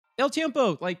El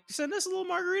Tiempo, like, send us a little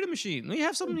margarita machine. We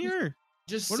have something here.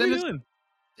 Just What are send we us. doing?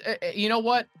 You know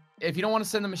what? If you don't want to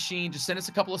send the machine, just send us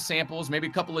a couple of samples, maybe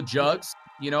a couple of jugs.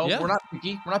 Yeah, We're not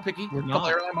picky. We're not picky. we're A couple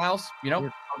not. airline miles. We're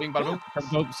Bada bing, bada yeah.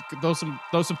 boom.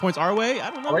 Throw some points our way.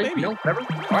 I don't All know, right, maybe. whatever.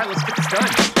 All right, let's get this done.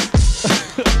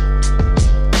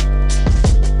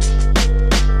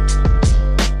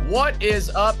 What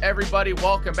is up, everybody?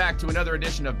 Welcome back to another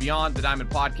edition of Beyond the Diamond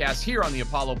Podcast here on the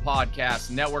Apollo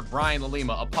Podcast Network. Brian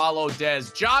Lalima, Apollo Des,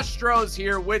 Josh Strohs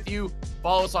here with you.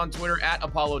 Follow us on Twitter at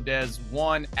Apollo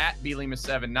Des1, at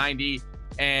BLima790.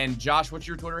 And Josh, what's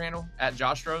your Twitter handle? At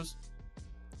Josh Strohs,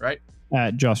 right?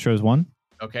 At Josh Rose 1.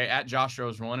 Okay, at Josh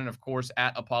Strohs 1, and of course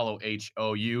at Apollo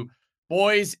HOU.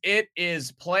 Boys, it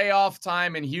is playoff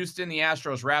time in Houston. The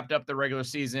Astros wrapped up the regular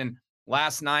season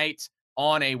last night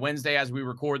on a Wednesday as we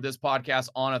record this podcast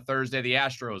on a Thursday. The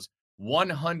Astros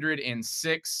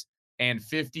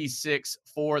 106-56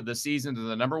 for the season to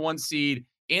the number one seed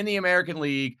in the American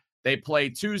League. They play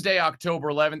Tuesday, October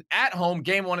 11th at home,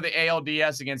 game one of the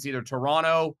ALDS against either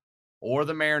Toronto or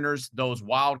the Mariners. Those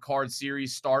wild card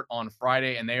series start on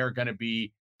Friday, and they are going to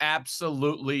be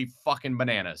absolutely fucking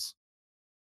bananas.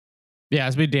 Yeah,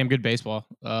 it's been damn good baseball.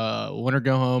 Winner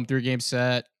go home, 3-game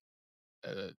set.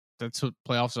 That's what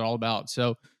playoffs are all about.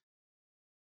 So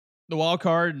the wild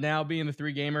card now being the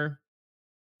 3-gamer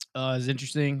is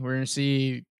interesting. We're going to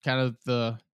see kind of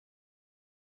the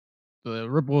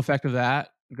ripple effect of that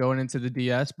going into the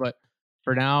DS. But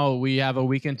for now, we have a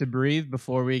weekend to breathe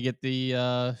before we get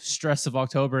the stress of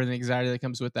October and the anxiety that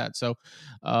comes with that. So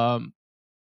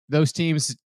those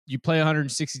teams, you play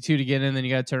 162 to get in, then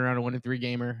you got to turn around and win a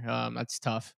 3-gamer. That's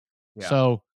tough. Yeah.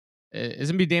 So it's going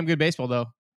to be damn good baseball, though.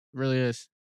 It really is.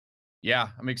 Yeah,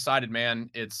 I'm excited, man.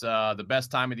 It's the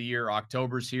best time of the year.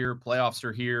 October's here. Playoffs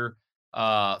are here.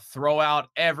 Throw out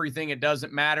everything. It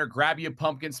doesn't matter. Grab you a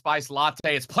pumpkin spice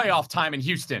latte. It's playoff time in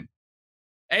Houston.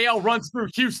 AL runs through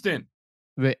Houston.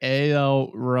 The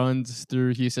AL runs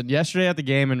through Houston. Yesterday at the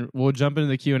game, and we'll jump into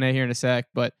the Q&A here in a sec,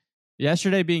 but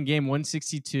yesterday being game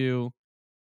 162,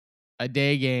 a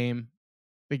day game,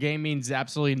 the game means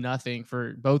absolutely nothing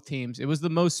for both teams. It was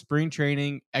the most spring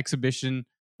training exhibition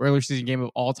regular season game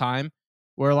of all time,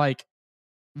 where like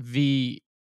the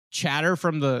chatter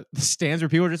from the stands where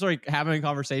people were just like having a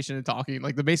conversation and talking,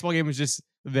 like the baseball game was just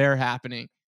there happening.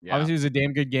 Yeah. Obviously, it was a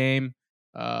damn good game.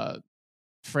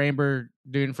 Framber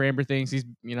doing Framber things. He's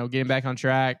getting back on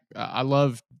track. I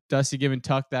love Dusty giving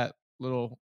Tuck that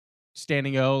little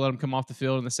standing O, let him come off the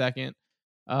field in the second.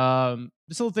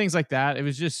 Just little things like that. It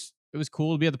was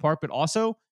cool to be at the park, but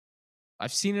also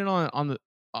I've seen it on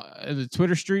the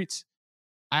Twitter streets.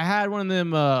 I had one of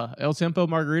them El Tempo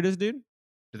margaritas, dude.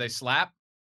 Do they slap?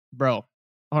 Bro,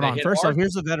 hold on. First off,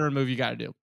 here's the veteran move you got to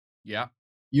do. Yeah.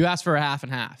 You ask for a half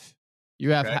and half.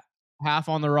 You have half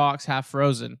on the rocks, half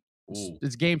frozen.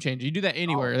 It's game changer. You do that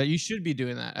anywhere. That you should be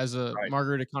doing that as a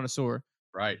margarita connoisseur.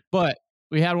 Right. But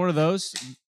we had one of those.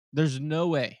 There's no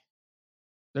way.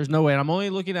 And I'm only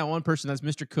looking at one person. That's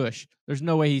Mr. Kush. There's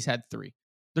no way he's had 3.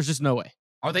 There's just no way.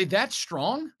 Are they that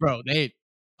strong? Bro, they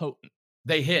potent.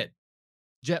 They hit.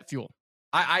 Jet fuel.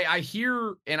 I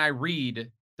hear and I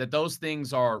read that those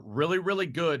things are really, really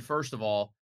good, first of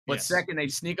all. But second, they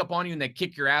sneak up on you and they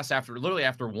kick your ass after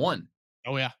one.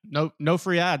 Oh yeah. No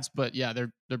free ads, but yeah,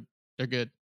 they're good.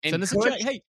 And send us a check.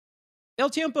 Hey, El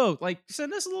Tiempo, like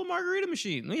send us a little margarita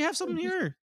machine. We have something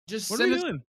here. Just what are we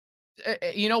doing?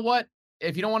 You know what?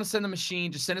 If you don't want to send the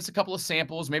machine, just send us a couple of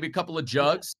samples, maybe a couple of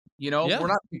jugs. We're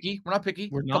not picky. We're not picky.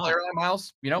 We're a couple not. Airline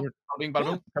miles. Bada bing,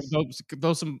 bada boom.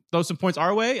 Throw some points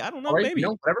our way. I don't know, maybe.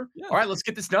 Whatever. Yeah. All right, let's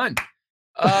get this done.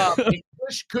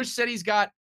 Kush said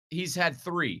he's had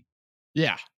 3.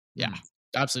 Yeah.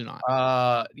 Absolutely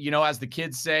not. As the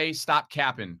kids say, stop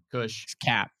capping, Kush.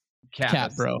 Cap,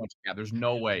 bro. There's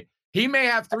no way. He may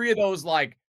have 3 of those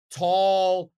like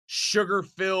tall,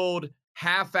 sugar-filled,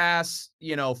 half-ass,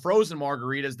 frozen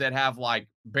margaritas that have like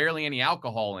barely any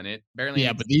alcohol in it. But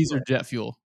these are jet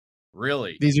fuel.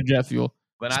 Really? These are jet fuel.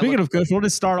 Speaking of Kush, we'll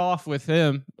just start off with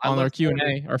him on our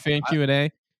Q&A, our fan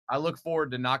Q&A. I look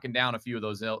forward to knocking down a few of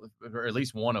those, or at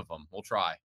least one of them. We'll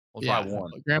try. We'll try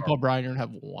one. Grandpa Brian, you're going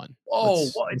to have one. Oh,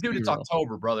 dude, it's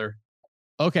October, brother.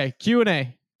 Okay,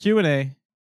 Q&A.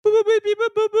 We'll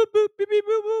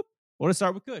just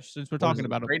start with Kush since we're talking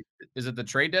about him. Is it the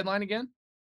trade deadline again?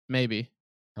 Maybe.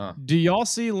 Huh. Do y'all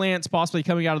see Lance possibly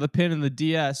coming out of the pen in the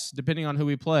DS, depending on who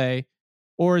we play,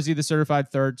 or is he the certified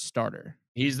third starter?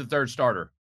 He's the third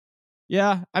starter.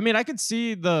 Yeah, I mean, I could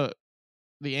see the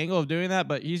angle of doing that,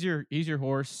 but he's your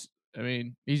horse. I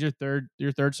mean, he's your third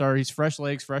starter. He's fresh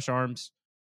legs, fresh arms,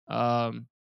 and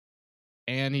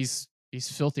he's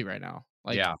filthy right now.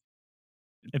 Like, yeah,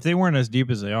 If they weren't as deep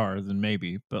as they are, then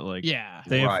maybe. But like, Yeah,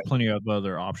 they have Right. plenty of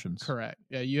other options. correct.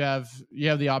 Yeah, you have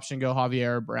the option to go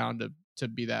Javier or Brown to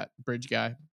be that bridge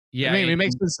guy. Yeah, I mean, it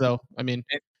makes sense though. I mean,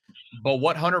 but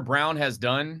what Hunter Brown has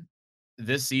done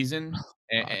this season,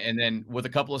 God. and then with a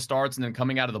couple of starts, and then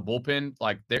coming out of the bullpen,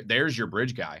 like there's your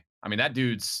bridge guy. I mean, that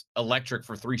dude's electric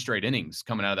for 3 straight innings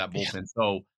coming out of that bullpen.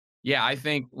 So yeah, I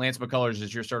think Lance McCullers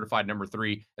is your certified number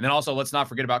 3. And then also let's not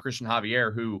forget about Christian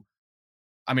Javier, who,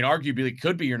 I mean, arguably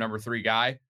could be your number 3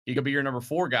 guy. He could be your number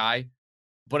 4 guy,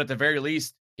 but at the very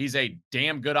least, he's a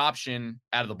damn good option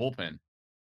out of the bullpen.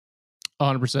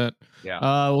 100%.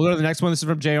 Yeah. We'll go to the next one. This is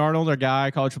from Jay Arnold, our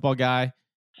guy, college football guy.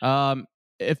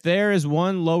 If there is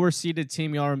one lower seeded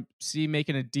team y'all see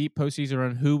making a deep postseason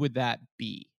run, who would that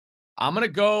be? I'm gonna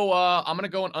go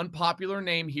an unpopular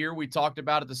name here. We talked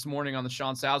about it this morning on the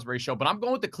Sean Salisbury show, but I'm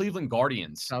going with the Cleveland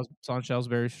Guardians. It's on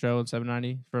Salisbury's show at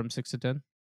 790 from 6 to 10.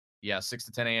 Yeah, 6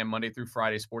 to 10 a.m. Monday through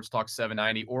Friday, Sports Talk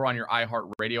 790, or on your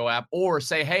iHeart Radio app, or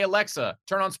say, hey, Alexa,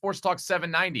 turn on Sports Talk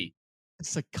 790.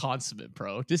 It's a consummate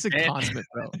pro. Just a consummate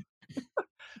pro.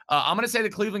 I'm going to say the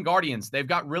Cleveland Guardians. They've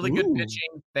got really good Ooh.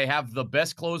 pitching. They have the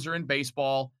best closer in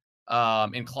baseball,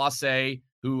 in Clase,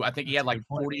 who I think he had like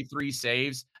 43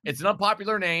 saves. It's an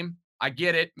unpopular name. I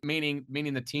get it, meaning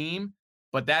the team.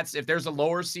 But that's, if there's a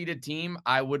lower seeded team,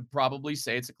 I would probably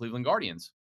say it's the Cleveland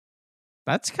Guardians.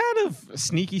 That's kind of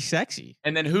sneaky sexy.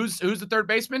 And then who's the third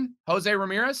baseman? Jose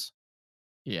Ramirez?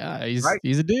 Yeah, he's Right.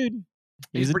 he's a dude.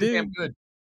 He's a pretty dude. damn good.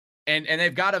 And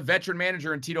they've got a veteran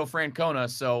manager in Tito Francona,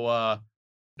 so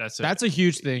that's a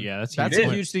huge thing. Yeah, that's a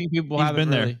huge. huge thing. People He's haven't been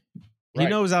there. really. He Right.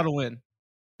 knows how to win.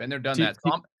 been there, done that.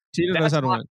 So Tito knows how to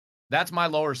win. That's my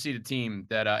lower seeded team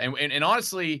that and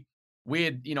honestly, we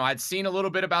had, I'd seen a little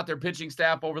bit about their pitching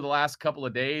staff over the last couple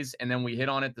of days, and then we hit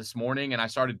on it this morning, and I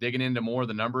started digging into more of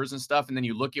the numbers and stuff. And then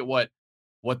you look at what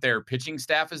their pitching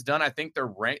staff has done. I think they're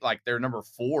ranked, like they're number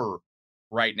 4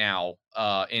 right now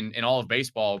in all of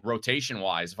baseball, rotation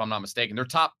wise, if I'm not mistaken. They're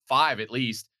top 5 at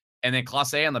least. And then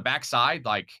Clase on the backside,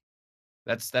 like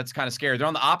that's kind of scary. They're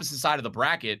on the opposite side of the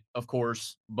bracket, of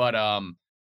course, but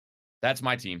that's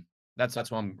my team. That's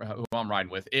who I'm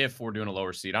riding with if we're doing a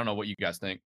lower seed. I don't know what you guys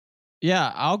think.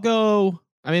 Yeah, I'll go.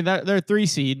 I mean, they're 3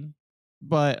 seed,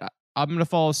 but I'm going to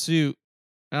follow suit.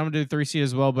 And I'm going to do 3 seed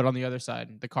as well, but on the other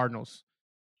side, the Cardinals.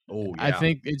 Oh, yeah. I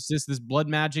think it's just this blood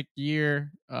magic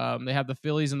year. They have the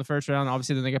Phillies in the first round.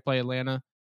 Obviously, then they get to play Atlanta.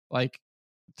 Like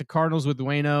the Cardinals with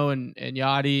Waino and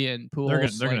Yachty and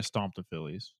Pujols. They're gonna stomp the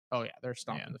Phillies. Oh yeah, they're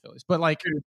stomping the Phillies. But like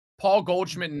Paul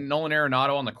Goldschmidt and Nolan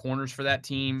Arenado on the corners for that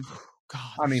team. God,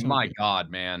 I mean, so my good.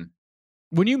 God, man.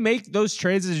 When you make those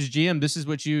trades as GM, this is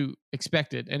what you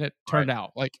expected, and it turned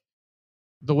out like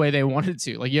the way they wanted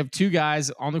to. Like you have 2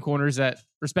 guys on the corners that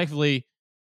respectively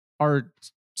are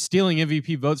stealing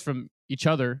MVP votes from each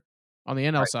other on the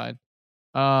NL side.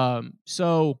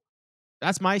 So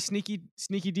that's my sneaky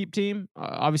deep team.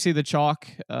 Obviously the chalk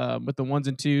with the 1s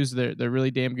and 2s, they're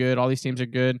really damn good. All these teams are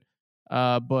good.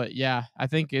 But yeah, I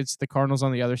think it's the Cardinals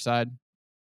on the other side.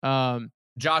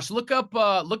 Josh, look up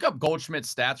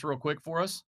Goldschmidt's stats real quick for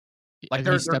us. Like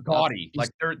they're gaudy. Like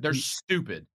they're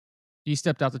stupid. He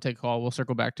stepped out to take a call. We'll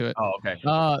circle back to it. Oh, okay.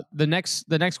 The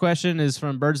next question is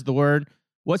from Birds of the Word.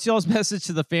 What's y'all's message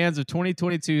to the fans of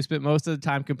 2022 who spent most of the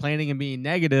time complaining and being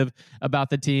negative about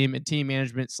the team and team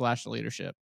management /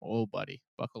 leadership? Oh, buddy.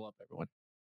 Buckle up, everyone.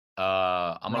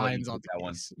 I'm going to let you take that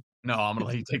one. No, I'm going to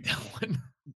let you take that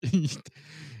one.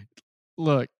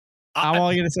 Look, I'm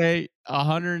only going to say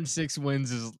 106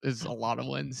 wins is a lot of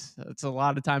wins. It's a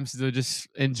lot of times to just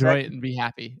enjoy it and be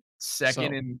happy.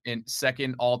 Second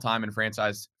second all time in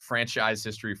franchise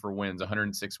history for wins,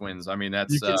 106 wins. I mean,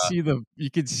 that's you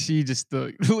can see just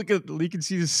the you can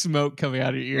see the smoke coming out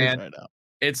of your ears right now.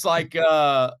 It's like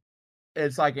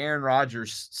Aaron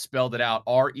Rodgers spelled it out,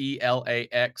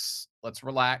 RELAX. Let's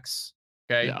relax.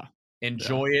 Okay. Yeah.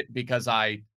 Enjoy it, because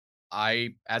I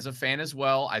as a fan as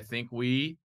well, I think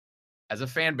we as a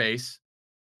fan base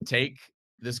take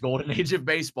this golden age of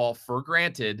baseball for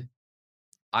granted.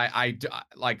 I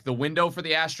like the window for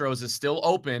the Astros is still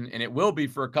open, and it will be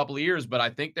for a couple of years, but I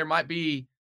think there might be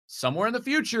somewhere in the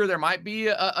future, there might be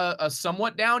a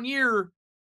somewhat down year.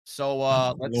 So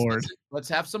let's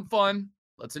have some fun.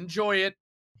 Let's enjoy it.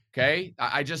 Okay.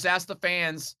 I just asked the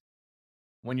fans,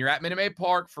 when you're at Minute Maid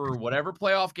Park for whatever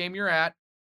playoff game you're at,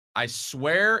 I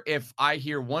swear if I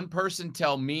hear one person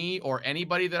tell me or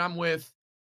anybody that I'm with,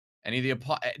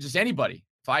 just anybody,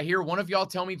 if I hear one of y'all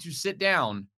tell me to sit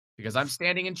down because I'm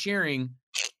standing and cheering,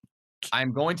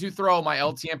 I'm going to throw my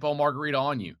El Tiempo margarita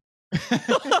on you.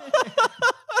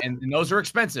 and those are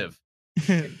expensive.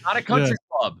 It's not a country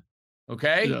club.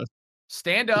 Okay. Yeah.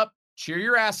 Stand up, cheer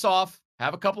your ass off,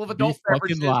 Have a couple of Be adult fucking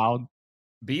beverages. loud.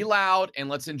 Be loud, and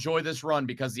let's enjoy this run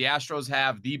because the Astros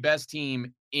have the best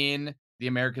team in the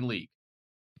American League.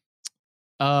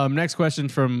 Next question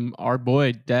from our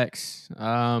boy Dex.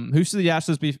 Who should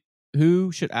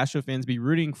Astro fans be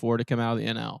rooting for to come out of the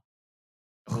NL?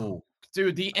 Oh,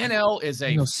 dude, the NL is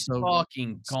a so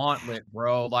fucking gauntlet,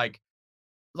 bro.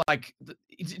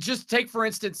 Just take for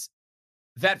instance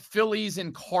that Phillies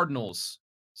and Cardinals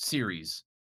series.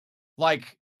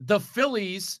 Like the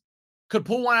Phillies could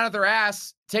pull one out of their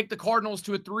ass, take the Cardinals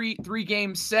to a three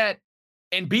game set,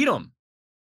 and beat them.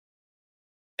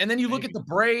 And then you look at the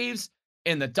Braves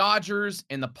and the Dodgers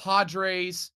and the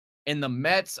Padres and the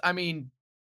Mets. I mean,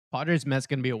 Padres Mets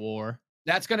gonna be a war.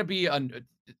 that's gonna be all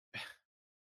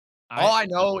I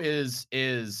know is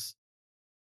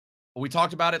we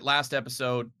talked about it last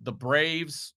episode. The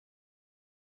Braves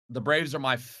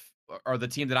are the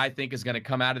team that I think is going to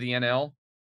come out of the NL.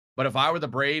 But if I were the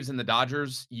Braves and the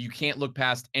Dodgers, you can't look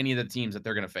past any of the teams that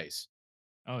they're going to face.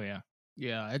 Oh yeah.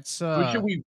 Yeah, it's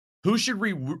who should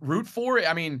we root for?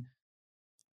 I mean,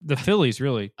 the Phillies,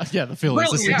 really. Yeah, the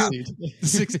Phillies, Really, the yeah.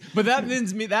 6 seed. But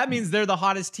that means they're the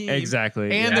hottest team.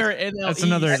 Exactly. And they're NL That's East.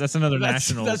 another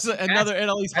national. That's another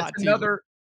NL East hot that's team. another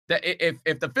that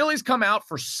if the Phillies come out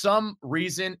for some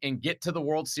reason and get to the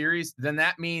World Series, then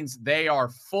that means they are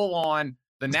full on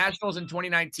the Nationals in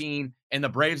 2019 and the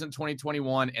Braves in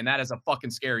 2021, and that is a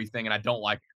fucking scary thing, and I don't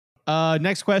like it.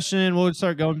 Next question. We'll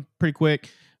start going pretty quick.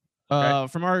 Okay.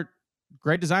 From our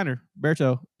great designer,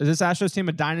 Berto. Is this Astros team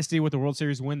a dynasty with a World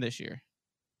Series win this year?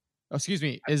 Oh, excuse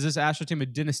me. Is this Astros team a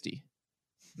dynasty?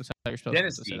 That's how you're supposed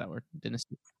to say that word.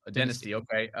 Dynasty. A dynasty,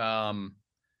 okay.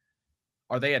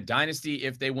 Are they a dynasty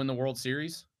if they win the World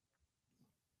Series?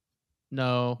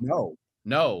 No.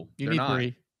 No. You they're need not.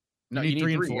 3. No, you need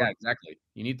 3 and 4. Yeah, exactly.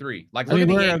 You need 3. Like I mean,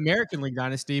 look we're at an the American League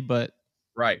dynasty, but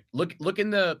right. Look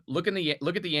at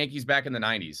the Yankees back in the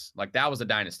 90s. Like that was a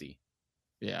dynasty.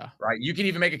 yeah. Right. You can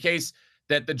even make a case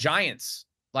that the Giants,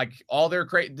 like all their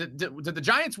did the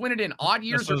Giants win it in odd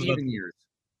years or even years?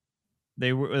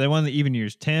 They won the even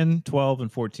years, 10, 12,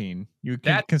 and 14. You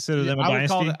can consider them a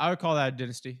dynasty? I would call that a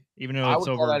dynasty. Even though it's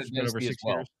over 6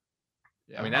 years.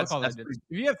 Yeah, I mean, that's if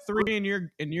you have 3 in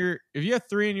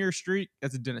your streak,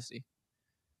 that's a dynasty.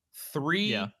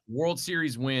 3 World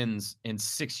Series wins in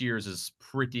 6 years is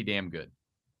pretty damn good.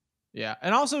 Yeah,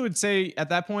 and also would say at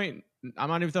that point, I'm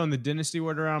not even throwing the dynasty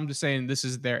word around. I'm just saying this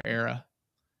is their era.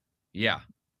 Yeah.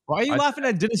 Why are you laughing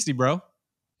at dynasty, bro?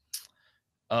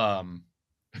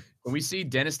 Can we see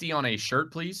dynasty on a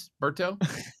shirt, please, Berto?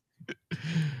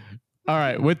 All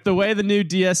right. With the way the new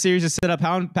DS series is set up,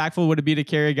 how impactful would it be to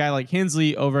carry a guy like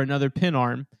Hensley over another pin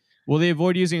arm? Will they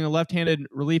avoid using a left-handed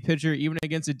relief pitcher even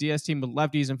against a DS team with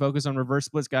lefties and focus on reverse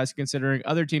splits guys, considering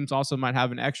other teams also might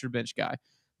have an extra bench guy?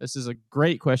 This is a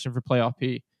great question for Playoff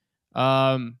P.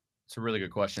 It's a really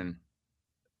good question.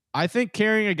 I think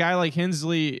carrying a guy like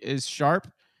Hensley is sharp.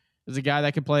 Is a guy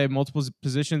that can play multiple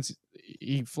positions.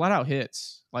 He flat out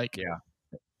hits. Like,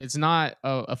 it's not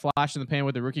a flash in the pan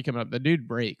with the rookie coming up. The dude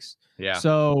breaks. Yeah.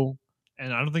 So,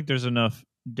 and I don't think there's enough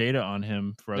data on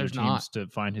him for other teams to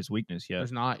find his weakness yet.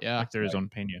 There's not. Yeah, like there is on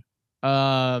Pena.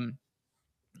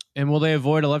 And will they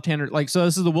avoid a left-hander? Like, so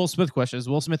this is the Will Smith question. Is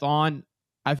Will Smith on?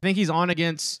 I think he's on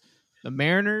against the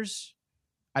Mariners.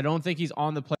 I don't think he's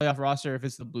on the playoff roster if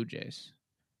it's the Blue Jays.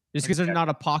 Just because there's not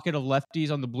a pocket of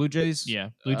lefties on the Blue Jays.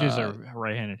 Yeah, Blue Jays are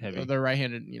right-handed heavy. They're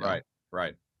right-handed,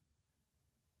 Right.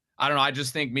 I don't know. I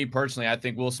just think, me personally, I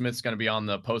think Will Smith's going to be on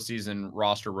the postseason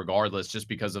roster regardless, just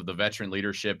because of the veteran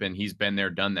leadership, and he's been there,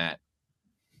 done that.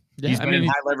 Yeah, he's been in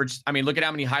high leverage. I mean, look at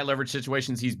how many high leverage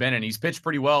situations he's been in. He's pitched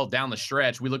pretty well down the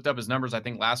stretch. We looked up his numbers, I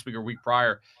think, last week or week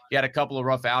prior. He had a couple of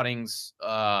rough outings.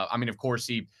 I mean, of course,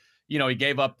 he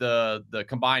gave up the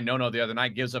combined no-no the other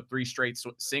night, gives up 3 straight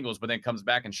singles, but then comes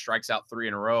back and strikes out 3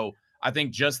 in a row. I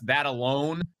think just that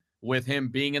alone, with him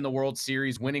being in the World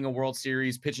Series, winning a World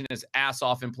Series, pitching his ass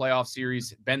off in playoff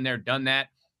series, been there, done that.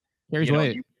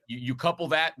 You couple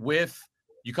that with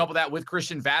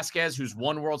Christian Vasquez, who's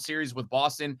won World Series with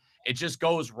Boston. It just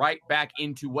goes right back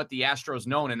into what the Astros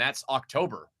known, and that's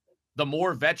October. The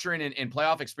more veteran and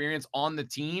playoff experience on the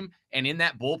team and in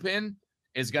that bullpen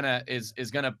is gonna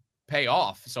pay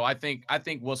off. So I think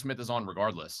Will Smith is on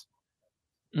regardless.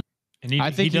 And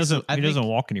he doesn't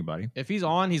walk anybody. If he's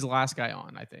on, he's the last guy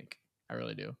on, I think. I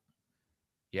really do.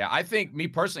 Yeah, I think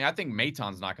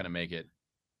Maton's not going to make it.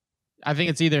 I think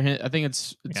it's either him. I think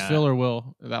it's Phil or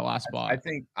Will, that last spot.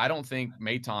 I don't think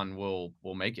Maton will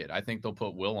make it. I think they'll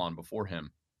put Will on before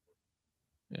him.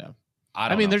 Yeah.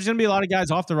 I mean, there's going to be a lot of guys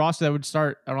off the roster that would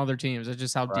start on other teams. That's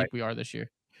just how deep we are this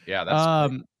year. Yeah,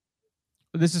 that's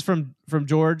this is from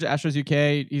George, Astros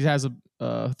UK. He has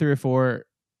 3 or 4.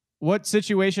 What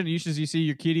situation usually you see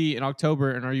your kitty in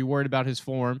October, and are you worried about his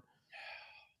form?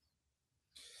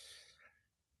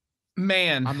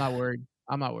 Man, I'm not worried.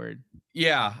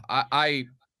 Yeah, I'm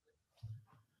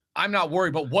not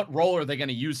worried, but what role are they going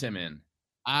to use him in?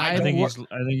 I think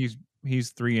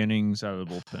he's 3 innings out of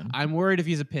the bullpen. I'm worried if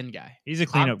he's a pin guy. He's a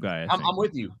cleanup guy. I'm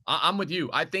with you. I'm with you.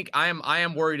 I think I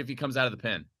am worried if he comes out of the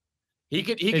pen. He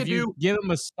could give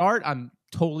him a start. I'm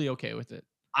totally okay with it.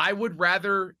 I would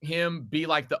rather him be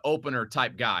like the opener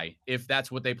type guy if that's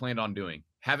what they planned on doing.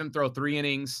 Have him throw 3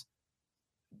 innings,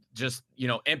 just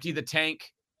empty the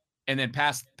tank, and then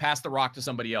pass the rock to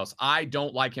somebody else. I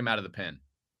don't like him out of the pen.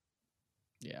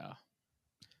 Yeah.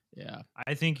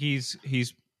 I think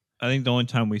I think the only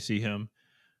time we see him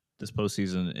this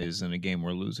postseason is in a game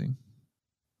we're losing.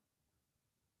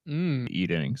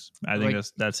 Eat innings. I think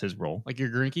that's his role. Like your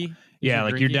Greinke? Yeah,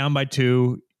 like you're down by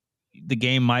 2. The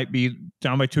game might be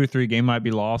down by 2 or 3. Game might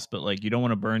be lost, but like you don't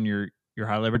want to burn your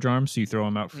high leverage arm, so you throw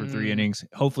him out for 3 innings.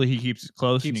 Hopefully he keeps it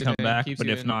close and you come back. But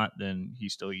if not, then he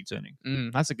still eats innings.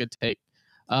 That's a good take.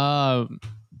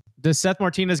 Does Seth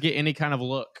Martinez get any kind of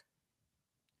look?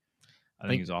 I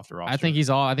think he's off the roster. I think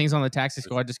he's on the taxi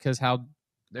squad just because how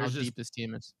deep this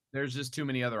team is. There's just too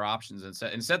many other options. And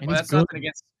Seth, and that's nothing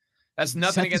against. That's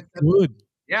nothing against. Good.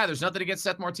 Yeah, there's nothing against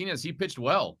Seth Martinez. He pitched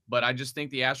well, but I just think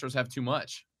the Astros have too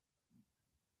much.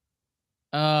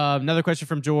 Another question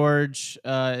from George.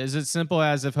 Is it simple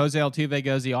as if Jose Altuve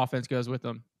goes, the offense goes with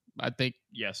him? I think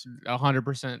yes,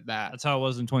 100% that. That's how it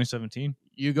was in 2017.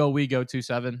 You go, we go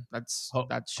 2-7.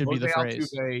 That should be the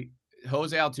phrase.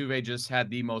 Jose Altuve just had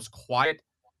the most quiet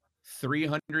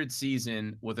 300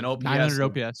 season with an OPS 900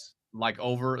 OPS.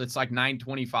 It's like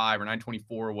 925 or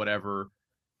 924 or whatever.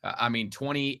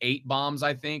 28 bombs,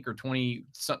 I think, or 20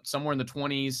 somewhere in the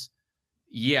 20s.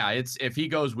 Yeah, it's if he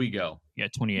goes, we go. Yeah,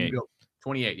 28.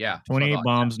 28, yeah. 28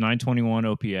 bombs, 921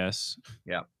 OPS.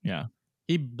 Yeah.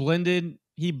 He blended,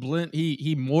 he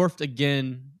morphed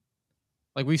again.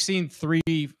 Like we've seen 3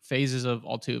 phases of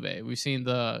Altuve. We've seen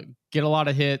the get a lot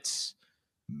of hits,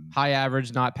 high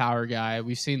average, not power guy.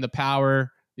 We've seen the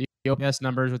power, the OPS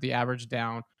numbers with the average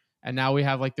down. And now we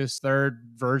have like this third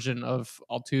version of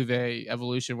Altuve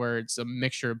evolution where it's a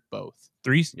mixture of both.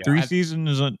 3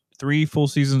 full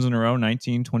seasons in a row,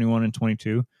 19, 21, and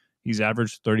 22. He's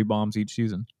averaged 30 bombs each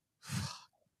season.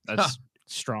 That's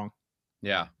strong.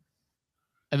 Yeah.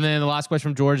 And then the last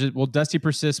question from George is, will Dusty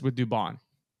persist with Dubon?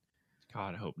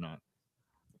 God, I hope not.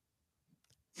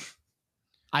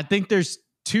 I think there's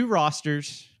 2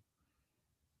 rosters.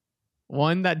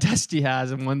 One that Dusty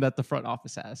has and one that the front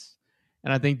office has.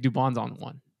 And I think Dubon's on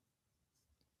one.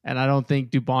 And I don't think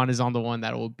Dubon is on the one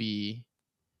that will be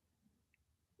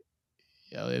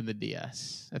in the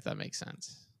DS, if that makes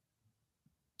sense.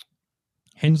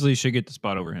 Hensley should get the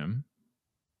spot over him.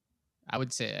 I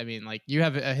would say, you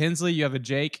have a Hensley, you have a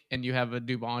Jake, and you have a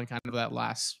Dubon kind of that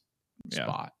last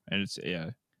spot. And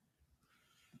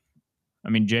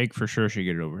Jake for sure should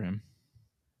get it over him.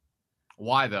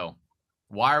 Why though?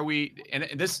 Why are we? And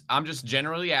this, I'm just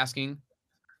generally asking.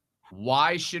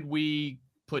 Why should we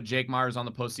put Jake Myers on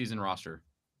the postseason roster?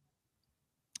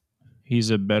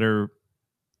 He's a better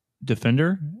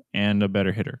defender and a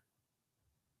better hitter.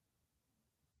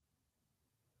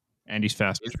 And he's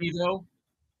faster. Is he though?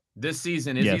 This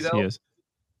season, is he though? Yes, he is.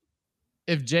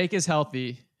 If Jake is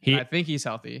healthy, I think he's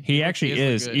healthy. He actually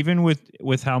is. Even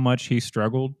with how much he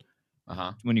struggled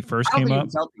when he first came up.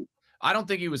 I don't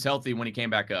think he was healthy when he came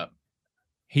back up.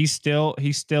 He still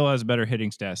has better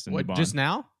hitting stats than Dubon. Just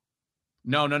now?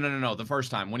 No. The first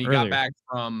time when he got back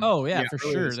from. Oh yeah, for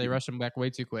sure. They rushed him back way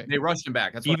too quick. They rushed him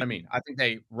back. That's what I mean. I think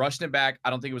they rushed him back. I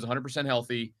don't think he was 100%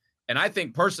 healthy. And I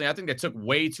think personally, they took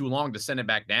way too long to send it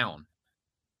back down.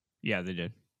 Yeah, they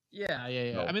did.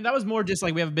 Yeah. No. That was more just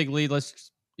like we have a big lead.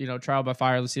 Let's trial by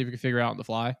fire. Let's see if we can figure it out on the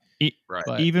fly. Right.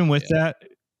 But, even with that,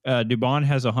 Dubon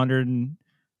has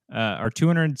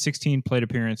 216 plate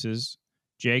appearances.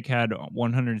 Jake had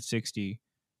 160,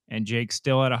 and Jake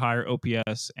still had a higher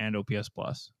OPS and OPS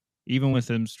plus. Even with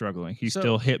him struggling, he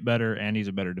still hit better, and he's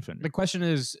a better defender. The question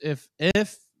is, if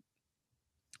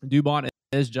Dubon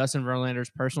is Justin Verlander's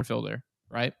personal fielder,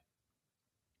 right?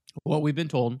 What we've been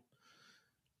told,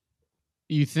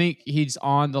 you think he's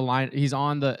on the line? He's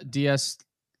on the DS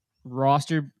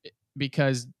roster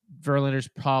because Verlander's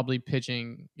probably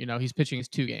pitching. He's pitching his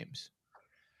 2 games.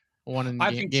 One in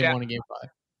game 1 and game 5.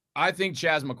 I think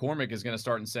Chas McCormick is going to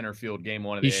start in center field game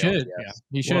 1 of the AL. Should. Yeah.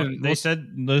 He should. Well, they said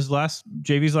JV's last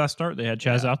start, they had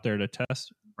Chas out there to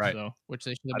test. Right. So, which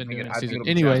they should have been doing next season.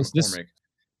 Anyways, this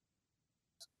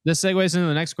segues into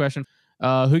the next question.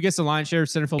 Who gets the lion's share of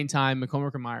center field time,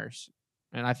 McCormick or Myers?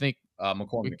 And I think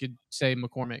McCormick. We could say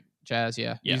McCormick. Chaz,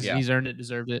 yeah. Yeah. He's earned it,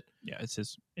 deserved it. Yeah, it's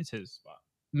his spot.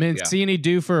 Mancini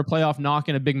due for a playoff knock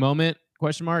in a big moment?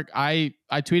 Question mark. I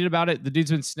tweeted about it. The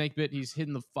dude's been snake bit. He's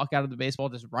hitting the fuck out of the baseball,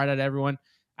 just right at everyone.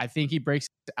 I think he breaks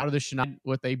out of the shenanigans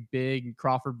with a big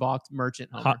Crawford box merchant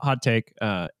homer. Hot take.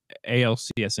 ALCS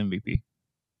MVP.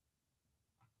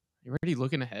 You already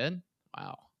looking ahead?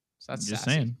 Wow. So that's Just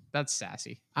sassy. saying. That's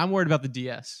sassy. I'm worried about the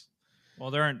DS.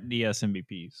 Well, there aren't DS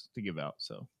MVPs to give out,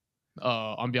 so.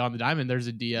 On Beyond the Diamond, there's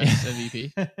a DS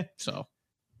MVP. So,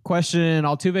 question: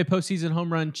 Altuve postseason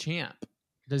home run champ.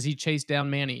 Does he chase down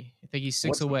Manny? I think he's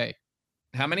six away.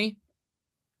 How many?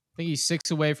 I think he's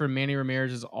 6 away from Manny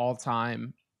Ramirez's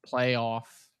all-time playoff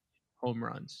home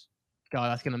runs. God,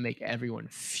 that's gonna make everyone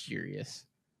furious.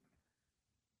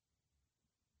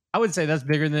 I would say that's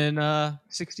bigger than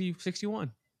 60,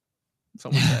 61.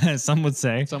 Some would say. Some would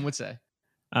say. Some would say.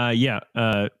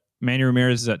 Manny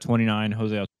Ramirez is at 29.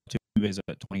 Jose Altuve is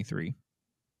at 23.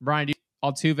 Brian,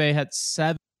 Altuve had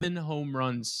 7 home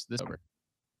runs this over.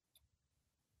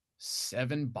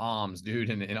 7 bombs, dude,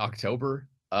 in October.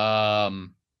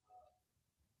 I'm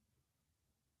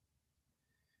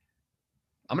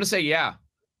gonna say yeah.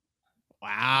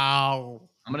 Wow.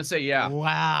 I'm gonna say yeah.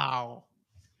 Wow.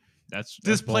 That's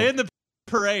just playing the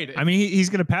parade. I mean, he's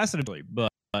gonna pass it, but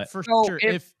for sure.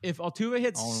 If Altuve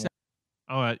hits 7,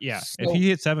 if he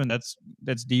hits 7, that's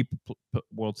deep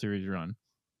World Series run.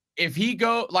 If he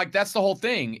that's the whole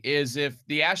thing, is if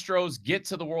the Astros get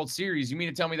to the World Series, you mean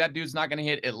to tell me that dude's not going to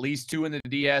hit at least 2 in the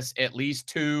DS, at least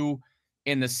 2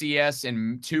 in the CS,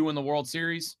 and 2 in the World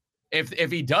Series?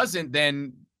 If he doesn't,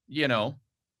 then, we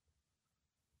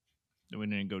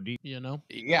didn't go deep.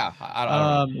 Yeah.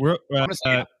 I don't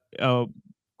know.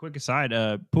 Quick aside,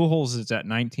 Pujols is at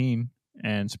 19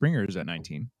 and Springer is at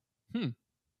 19. So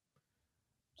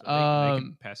they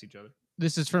can pass each other.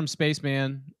 This is from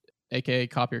Spaceman, a.k.a.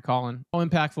 Copier Colin. How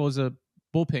impactful is a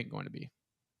bullpen going to be?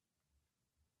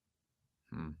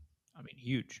 I mean,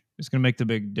 huge. It's going to make the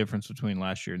big difference between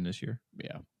last year and this year.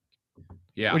 Yeah.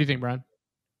 What do you think, Brian?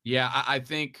 Yeah, I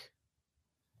think,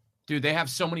 dude, they have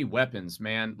so many weapons,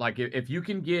 man. Like, if you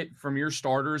can get from your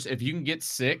starters, if you can get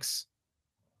 6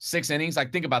 innings,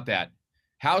 like, think about that.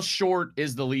 How short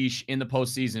is the leash in the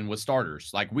postseason with starters?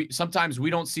 Like, sometimes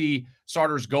we don't see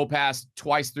starters go past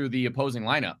twice through the opposing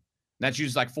lineup. That's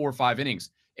usually like 4 or 5 innings.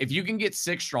 If you can get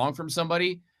 6 strong from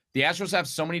somebody, the Astros have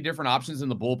so many different options in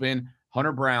the bullpen.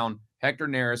 Hunter Brown, Hector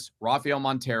Neris, Rafael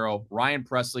Montero, Ryan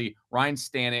Presley, Ryan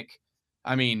Stanek.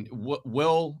 I mean,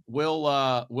 Will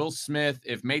Smith,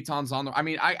 if Maton's on there. I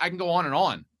mean, I can go on and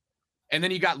on. And then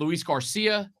you got Luis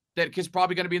Garcia that is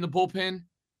probably going to be in the bullpen.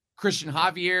 Christian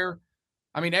Javier.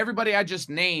 I mean, everybody I just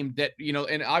named that,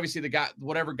 and obviously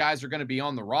whatever guys are going to be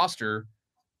on the roster,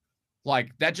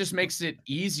 like, that just makes it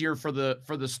easier for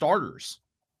the starters.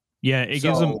 Yeah, it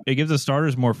gives the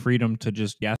starters more freedom to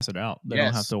just gas it out. They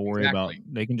don't have to worry about.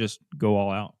 They can just go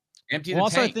all out. Empty the tank.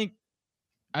 Also,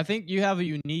 I think you have a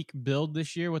unique build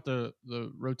this year with the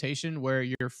rotation where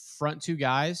your front 2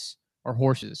 guys are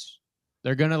horses.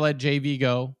 They're going to let JV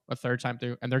go a third time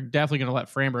through, and they're definitely going to let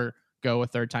Framber go a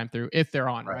third time through if they're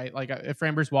on, right? Like, if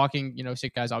Framber's walking,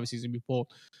 6 guys obviously is going to be pulled.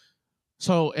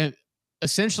 So,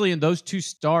 essentially in those 2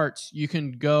 starts, you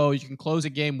can close a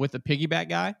game with a piggyback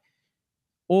guy,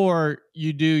 or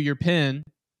you do your pin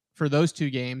for those 2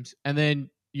 games, and then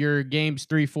your games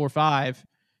 3, 4, 5,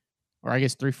 or I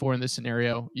guess 3, 4 in this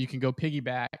scenario, you can go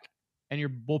piggyback, and your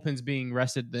bullpen's being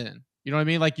rested then. You know what I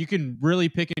mean? Like, you can really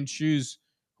pick and choose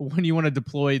when you want to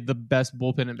deploy the best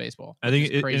bullpen in baseball. I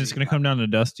think it's going to come down to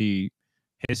Dusty,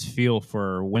 his feel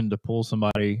for when to pull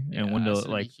somebody and when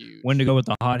to go with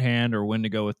the hot hand or when to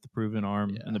go with the proven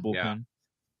arm in the bullpen.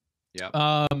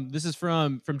 Yeah. This is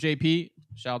from JP.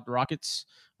 Shout out to Rockets.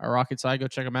 Our Rocket side, go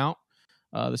check them out.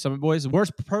 The Summit Boys.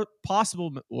 Worst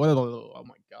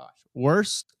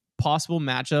possible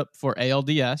matchup for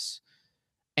ALDS.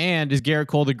 And is Garrett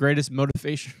Cole the greatest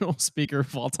motivational speaker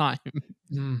of all time?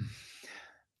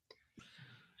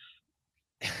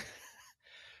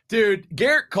 Dude,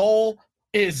 Garrett Cole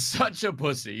is such a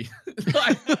pussy.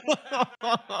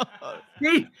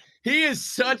 He is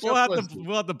such a pussy.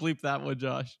 We'll have to bleep that one,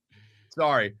 Josh.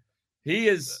 Sorry. He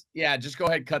is, just go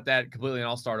ahead and cut that completely and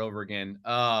I'll start over again.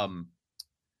 No,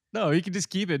 you can just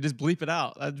keep it. Just bleep it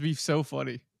out. That'd be so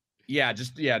funny. Yeah,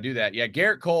 do that. Yeah,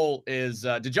 Garrett Cole is,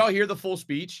 did y'all hear the full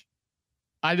speech?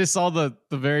 I just saw the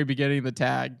very beginning of the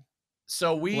tag.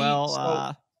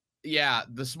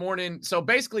 This morning. So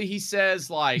basically he says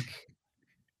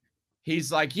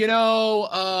he's like, guys,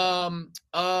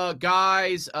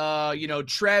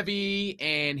 Trevi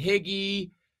and Higgy,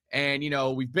 and,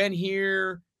 we've been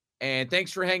here And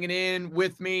thanks for hanging in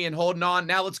with me and holding on.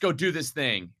 Now let's go do this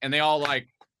thing. And they all like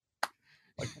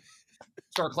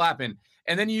start clapping.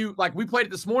 And then we played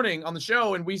it this morning on the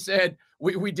show, and we said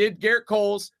we did Garrett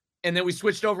Cole's, and then we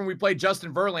switched over and we played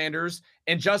Justin Verlander's,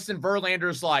 and Justin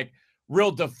Verlander's like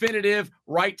real definitive,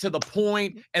 right to the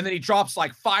point, and then he drops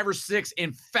like 5 or 6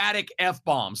 emphatic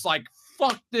F-bombs, like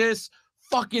fuck this,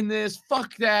 fucking this,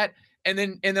 fuck that. And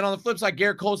then on the flip side,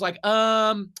 Garrett Cole's like,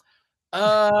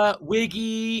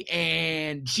 Wiggy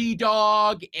and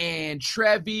G-Dog and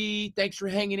Trevi, thanks for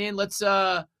hanging in. Let's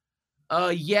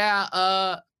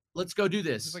let's go do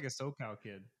this. He's like a SoCal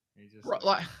kid. He's just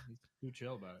like he's too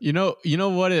chill about it. You know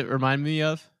what it reminded me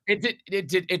of?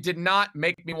 It did not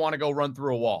make me want to go run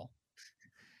through a wall.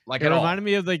 Like it reminded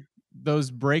me of like those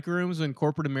break rooms in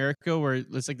corporate America where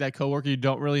it's like that coworker you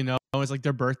don't really know. It's like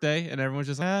their birthday and everyone's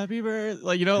just like, happy birthday.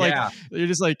 Like, like you're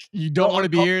just like, you don't want to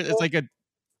be here. It's like a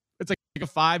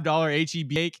 $5 HEB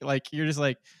cake. Like you're just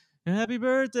like, happy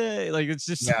birthday. Like it's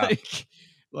just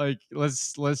like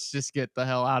let's just get the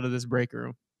hell out of this break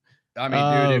room. I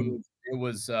mean, dude, it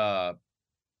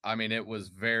was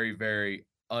very, very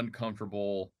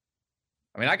uncomfortable.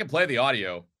 I mean, I can play the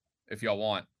audio if y'all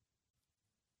want.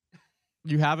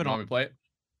 You have it on. Want me to play it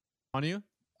on you?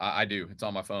 I do. It's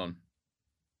on my phone.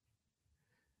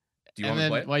 Do you want me to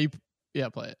play it?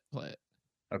 Play it.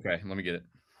 Okay, let me get it.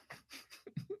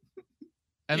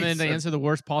 And then they answer the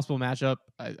worst possible matchup.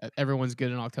 Everyone's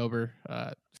good in October.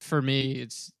 For me,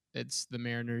 it's the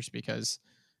Mariners because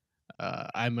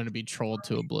I'm going to be trolled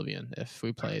to oblivion if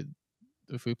we play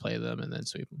them and then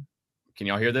sweep them. Can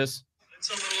y'all hear this?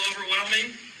 It's a little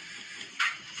overwhelming.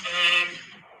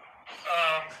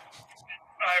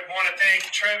 I want to thank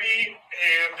Trevi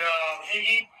and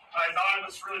Higgy. I thought it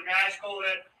was really magical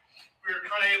that we were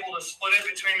kind of able to split it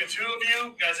between the two of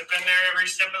you. You guys have been there every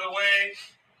step of the way,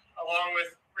 along with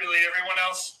really everyone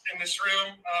else in this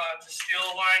room. To steal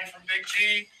a line from Big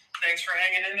G, thanks for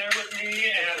hanging in there with me,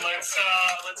 and let's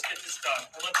get this done.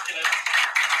 Let's get it.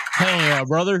 Hell yeah,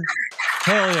 brother!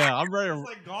 Hell yeah, I'm ready. It's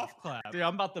like golf clap. Dude,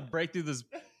 I'm about to break through this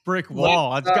brick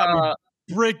wall. It's got me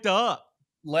bricked up.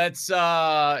 Let's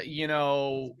let's get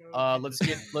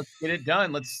it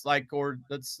done. Let's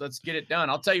get it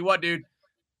done. I'll tell you what, dude.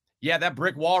 Yeah, that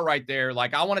brick wall right there.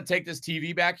 Like, I want to take this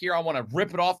TV back here. I want to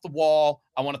rip it off the wall.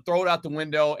 I want to throw it out the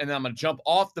window, and then I'm going to jump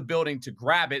off the building to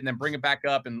grab it and then bring it back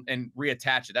up and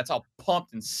reattach it. That's how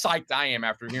pumped and psyched I am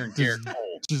after hearing Garrett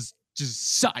Cole. Just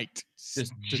psyched.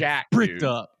 Just jacked, bricked dude.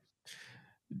 Up.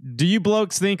 Do you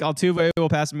blokes think Altuve will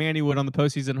pass Manny Wood on the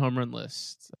postseason home run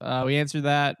list? We answered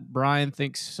that. Brian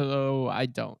thinks so. I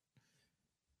don't.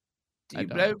 I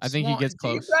think he gets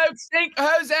close. Do you blokes think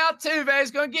Jose Altuve is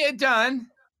going to get it done?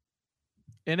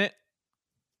 In it?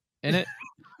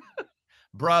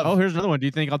 Bruv. Oh, here's another one. Do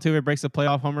you think Altuve breaks the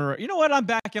playoff home run record? You know what? I'm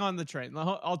back on the train.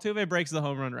 Altuve breaks the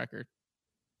home run record.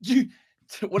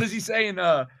 What is he saying?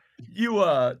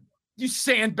 You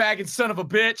sandbagging son of a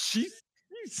bitch. You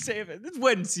save it. It's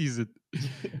wedding season.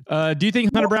 Do you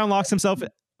think Hunter Brown locks himself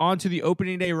onto the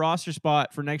opening day roster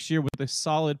spot for next year with a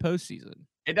solid postseason?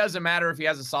 It doesn't matter if he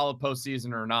has a solid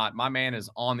postseason or not. My man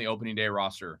is on the opening day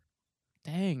roster.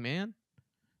 Dang, man.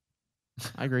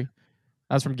 I agree.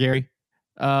 That's from Gary.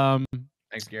 Thanks,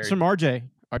 Gary. It's from RJ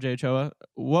Ochoa.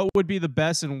 What would be the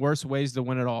best and worst ways to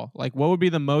win it all? Like, what would be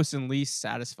the most and least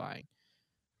satisfying?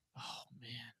 Oh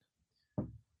man,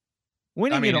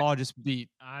 winning it all just beat.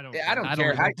 I don't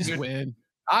care how you just win.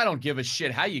 I don't give a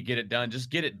shit how you get it done. Just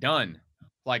get it done.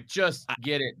 Like, just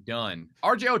get it done.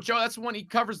 RJ Ochoa, that's the one he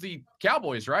covers the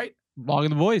Cowboys, right? Log of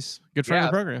the Boys. Good friend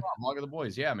of the program. Log of the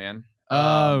Boys. Yeah, man.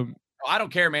 I don't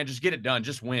care, man. Just get it done.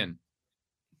 Just win.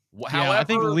 However, I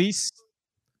think least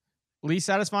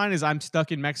satisfying is I'm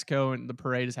stuck in Mexico and the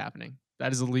parade is happening.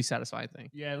 That is the least satisfying thing.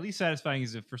 Yeah, least satisfying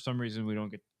is if for some reason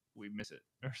we miss it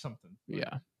or something.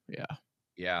 Yeah.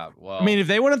 Well, I mean, if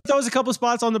they want to throw us a couple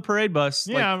spots on the parade bus,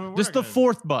 just the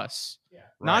fourth bus. Yeah.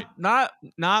 Right. Not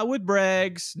with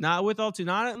Braggs, not with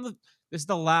Altu, this is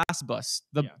the last bus.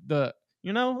 The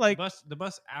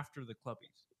bus after the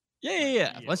clubbies.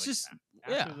 Yeah. Let's just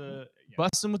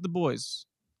bust them with the boys.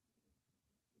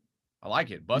 I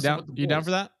like it. You down for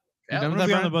that? Yeah, I want to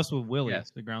be on the bus with Willie,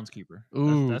 the groundskeeper.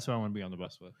 Ooh. That's what I want to be on the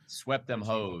bus with. Swept them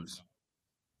hoes.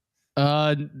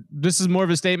 This is more of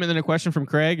a statement than a question from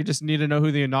Craig. You just need to know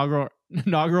who the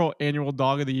inaugural annual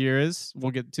dog of the year is.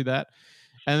 We'll get to that.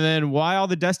 And then why all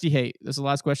the Dusty hate? This is the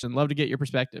last question. Love to get your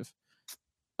perspective.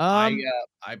 I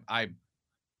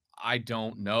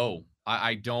don't know.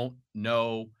 I don't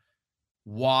know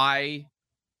why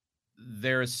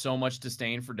there is so much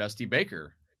disdain for Dusty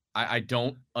Baker. I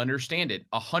don't understand it.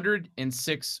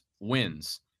 106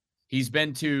 wins. He's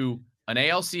been to an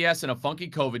ALCS and a funky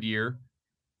COVID year.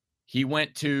 He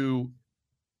went to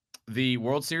the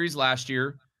World Series last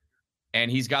year,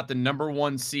 and he's got the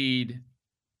 #1 seed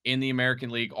in the American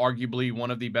League, arguably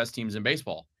one of the best teams in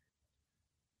baseball.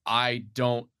 I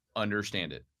don't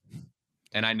understand it,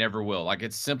 and I never will. Like,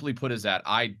 it's simply put as that.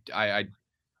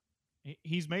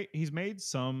 He's made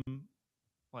some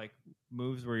like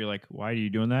moves where you're like, why are you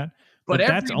doing that? But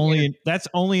that's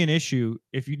only an issue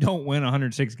if you don't win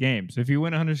 106 games. If you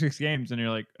win 106 games, then you're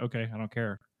like, okay, I don't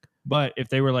care. But if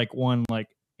they were like won like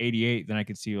 88, then I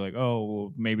could see like, oh,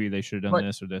 well, maybe they should have done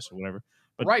this or whatever.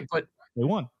 But but they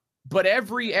won. But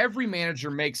every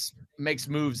manager makes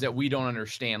moves that we don't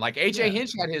understand. Like AJ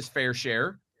Hinch had his fair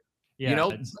share. Yeah, you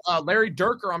know, Larry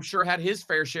Dierker, I'm sure, had his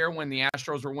fair share when the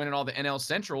Astros were winning all the NL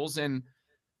Centrals. And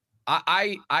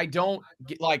I don't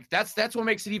get, like, that's what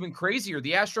makes it even crazier.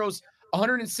 The Astros,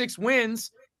 106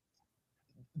 wins.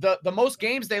 The most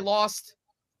games they lost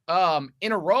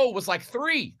in a row was like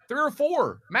three or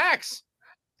four max.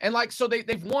 And like, so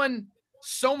they've won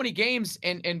so many games,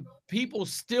 and people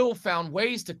still found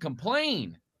ways to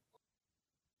complain.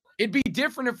 It'd be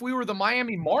different if we were the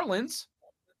Miami Marlins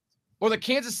or the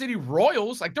Kansas City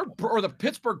Royals, like or the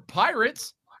Pittsburgh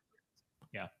Pirates.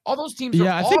 Yeah. All those teams are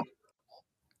awful.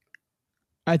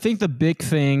 I think the big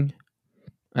thing,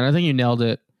 and I think you nailed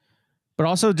it, but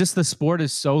also just the sport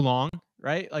is so long,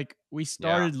 right? Like, we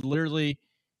started literally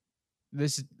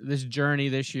this journey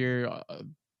this year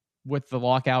with the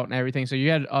lockout and everything. So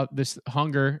you had this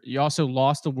hunger. You also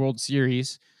lost the World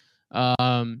Series.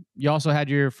 You also had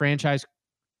your franchise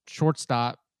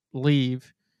shortstop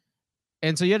leave.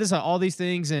 And so you had all these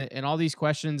things and all these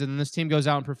questions. And then this team goes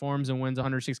out and performs and wins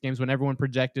 106 games when everyone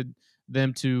projected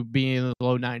them to be in the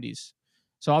low 90s.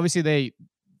 So obviously they've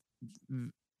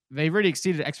already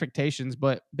exceeded expectations,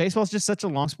 but baseball is just such a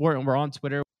long sport, and we're on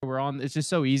Twitter. It's just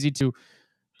so easy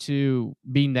to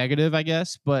be negative, I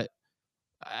guess. But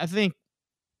I think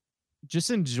just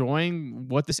enjoying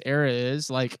what this era is,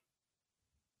 like,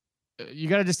 you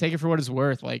got to just take it for what it's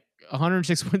worth. Like,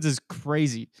 106 wins is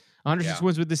crazy. 106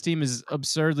 wins with this team is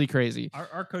absurdly crazy.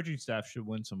 Our coaching staff should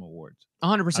win some awards.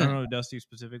 100%. I don't know Dusty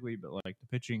specifically, but like the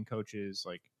pitching coaches,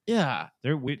 like, yeah,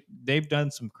 they've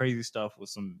done some crazy stuff with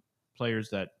some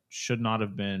players that should not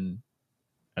have been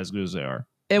as good as they are.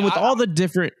 And with all the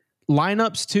different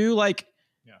lineups too, like,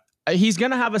 he's going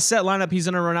to have a set lineup he's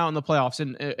going to run out in the playoffs.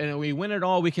 And we win it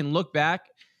all, we can look back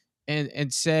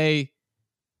and say,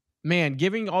 man,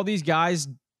 giving all these guys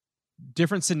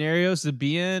different scenarios to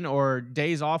be in or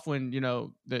days off when, you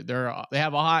know, they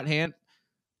have a hot hand.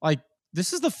 Like,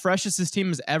 this is the freshest this team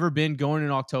has ever been going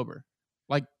in October.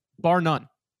 Like, bar none.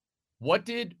 What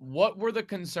were the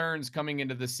concerns coming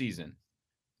into the season?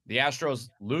 The Astros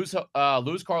lose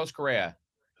Carlos Correa.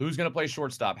 Who's going to play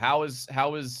shortstop? How is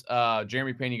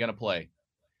Jeremy Pena going to play?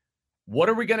 What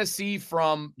are we going to see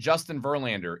from Justin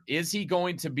Verlander? Is he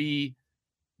going to be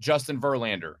Justin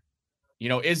Verlander? You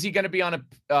know, is he going to be on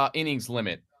a innings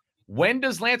limit? When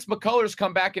does Lance McCullers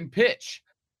come back and pitch?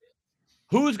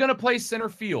 Who's going to play center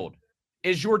field?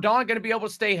 Is Jordan going to be able to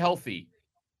stay healthy?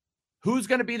 Who's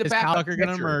going to be the backup pitcher? Is Tucker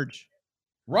going to emerge?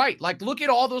 Right. Like, look at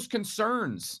all those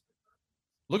concerns.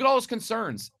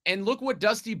 And look what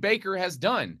Dusty Baker has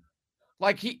done.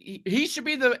 Like, he should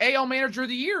be the AL Manager of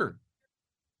the Year.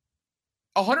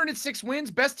 106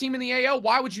 wins, best team in the AL.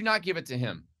 Why would you not give it to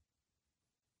him?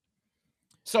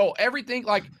 So everything,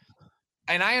 like,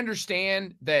 and I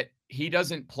understand that he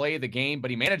doesn't play the game, but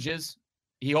he manages.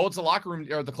 He holds the locker room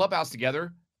or the clubhouse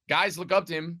together. Guys look up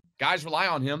to him. Guys rely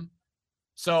on him.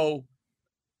 So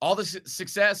all the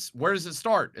success, where does it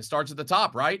start? It starts at the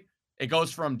top, right? It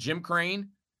goes from Jim Crane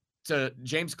to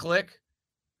James Click.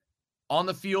 On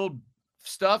the field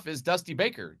stuff is Dusty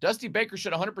Baker. Dusty Baker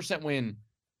should 100% win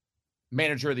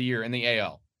Manager of the Year in the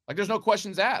AL. Like, there's no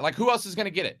questions asked. Like, who else is going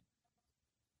to get it?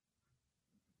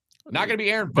 Not going to be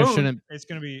Aaron Boone. It's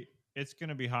going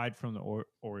to be Hyde from the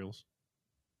Orioles.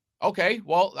 Okay,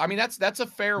 well, I mean, that's a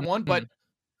fair one, but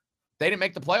they didn't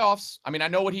make the playoffs. I mean, I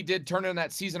know what he did turning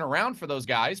that season around for those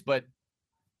guys, but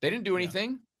they didn't do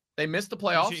anything. They missed the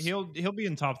playoffs. He'll be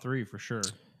in top 3 for sure.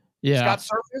 Yeah, Scott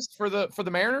Surface for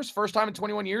the Mariners, first time in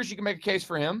 21 years. You can make a case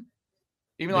for him,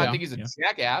 even though I think he's a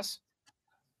jackass.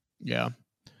 Yeah,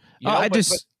 you know,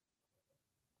 but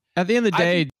at the end of the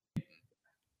day,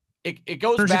 it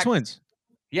goes back. 6 wins.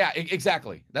 Yeah,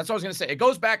 exactly. That's what I was going to say. It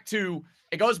goes back to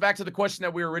the question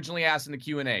that we were originally asked in the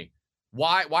Q&A.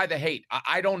 Why the hate?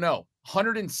 I don't know.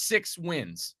 106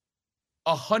 wins.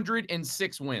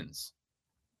 106 wins.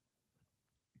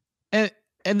 And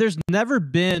there's never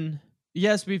been.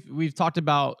 Yes, we've talked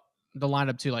about the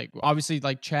lineup too. Like, obviously,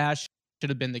 like, Chas should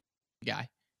have been the guy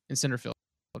in center field.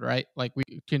 right? Like we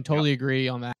can totally agree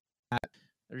on that.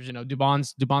 There's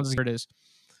Dubon's is here it is.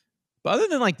 But other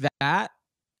than like that,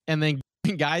 and then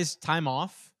giving guys time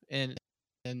off and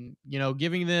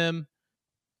giving them,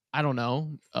 I don't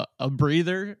know, a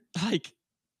breather, like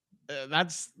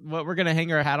that's what we're gonna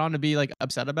hang our hat on to be like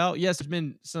upset about. Yes, there's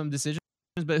been some decisions,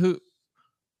 but who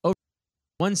over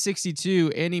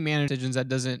 162 any man decisions that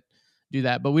doesn't do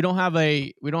that. But we don't have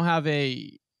a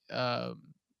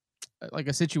like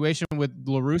a situation with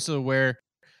La Russa where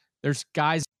there's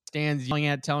guys stands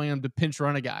telling him to pinch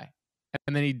run a guy,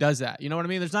 and then he does that. You know what I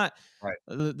mean? There's not right.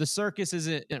 The circus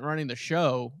isn't running the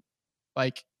show,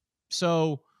 like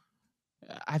so.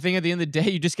 I think at the end of the day,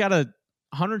 you just got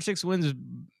 106 wins.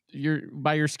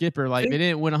 By your skipper, like they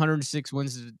didn't win 106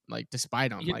 wins like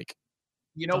despite them. Like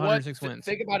you know what? Wins.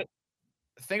 Think about it.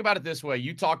 Think about it this way.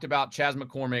 You talked about Chas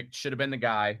McCormick should have been the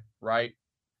guy, right?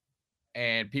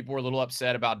 And people were a little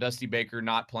upset about Dusty Baker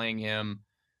not playing him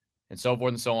and so forth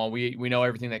and so on. We know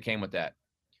everything that came with that.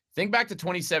 Think back to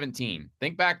 2017.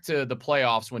 Think back to the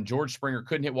playoffs when George Springer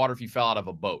couldn't hit water if he fell out of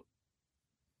a boat.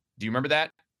 Do you remember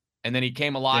that? And then he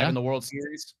came alive in the World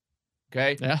Series.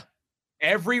 Okay. Yeah.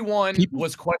 Everyone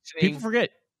was questioning. People forget.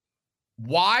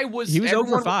 Why was he was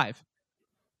over 5?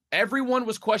 Everyone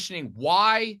was questioning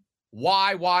why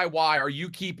are you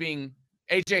keeping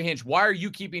AJ Hinch? Why are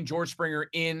you keeping George Springer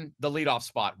in the leadoff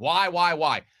spot?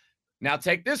 Why? Now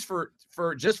take this for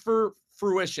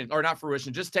fruition, or not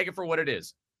fruition, just take it for what it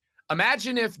is.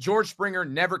 Imagine if George Springer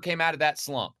never came out of that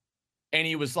slump and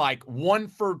he was like 1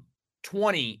 for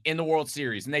 20 in the World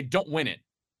Series and they don't win it.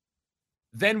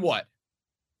 Then what?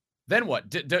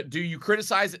 Do you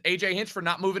criticize AJ Hinch for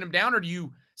not moving him down, or do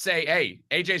you say, hey,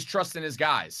 AJ's trusting his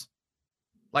guys?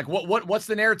 Like what's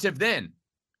the narrative then?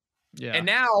 Yeah. And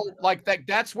now, like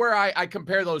that's where I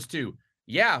compare those two.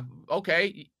 Yeah,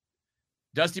 okay.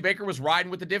 Dusty Baker was riding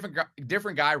with a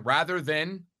different guy rather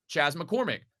than Chas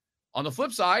McCormick. On the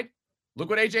flip side, look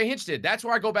what AJ Hinch did. That's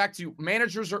where I go back to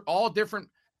managers are all different.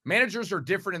 Managers are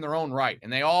different in their own right,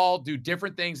 and they all do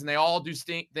different things, and they all do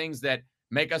things that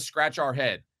make us scratch our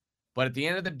head. But at the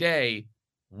end of the day,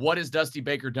 what has Dusty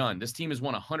Baker done? This team has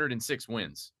won 106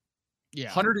 wins. Yeah.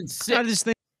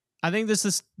 106. I think this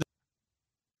is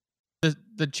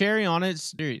the cherry on it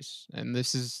series, and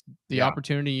this is the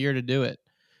opportunity year to do it.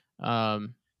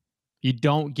 You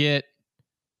don't get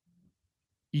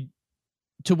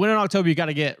to win in October. You got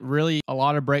to get really a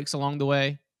lot of breaks along the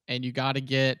way, and you got to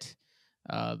get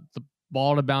the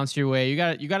ball to bounce your way. You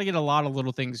got to get a lot of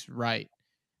little things right.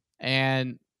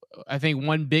 And I think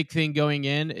one big thing going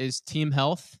in is team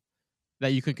health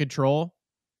that you can control,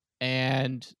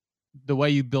 and the way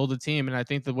you build a team. And I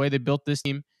think the way they built this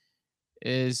team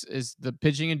is the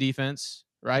pitching and defense,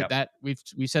 right? Yep. That we've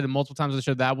said it multiple times on the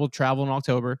show that will travel in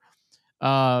October.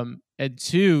 And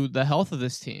 2, the health of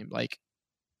this team. Like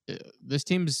this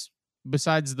team's,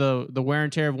 besides the wear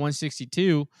and tear of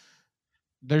 162,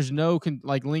 there's no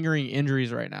lingering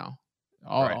injuries right now.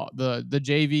 Right. The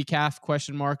JV calf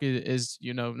question mark is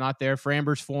not there.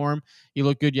 Framber's form, he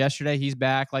looked good yesterday. He's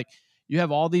back. Like you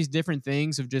have all these different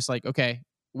things of just like, okay,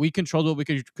 we controlled what we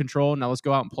could control. Now let's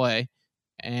go out and play,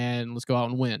 and let's go out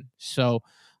and win. So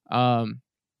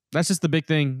that's just the big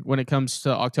thing when it comes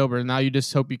to October. And now you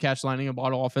just hope you catch lightning and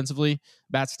bottle offensively,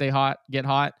 bats stay hot, get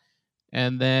hot,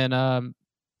 and then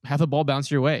have the ball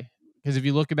bounce your way. Because if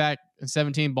you look back in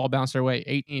 17, ball bounced our way.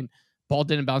 18, ball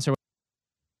didn't bounce our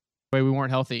way. We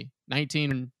weren't healthy.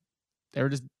 19, they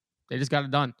just got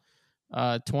it done.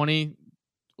 20,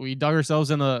 we dug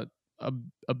ourselves in a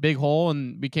big hole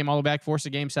and we came all the way back, forced a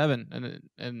game 7,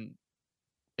 and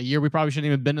a year we probably shouldn't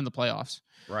even been in the playoffs.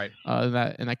 Right. In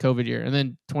that COVID year. And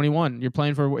then 21, if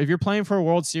you're playing for a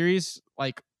World Series,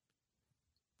 like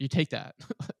you take that.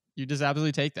 You just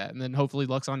absolutely take that, and then hopefully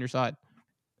luck's on your side.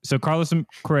 So Carlos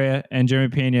Correa and Jeremy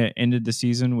Pena ended the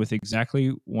season with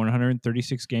exactly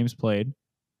 136 games played,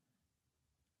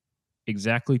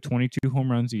 exactly 22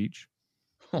 home runs each.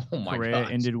 Oh my god! Correa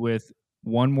ended with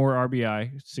 1 more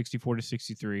RBI,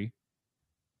 64-63.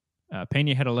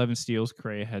 Pena had 11 steals.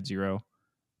 Correa had 0.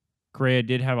 Correa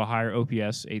did have a higher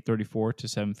OPS, 834 to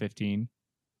 715,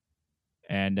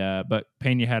 and but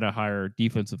Pena had a higher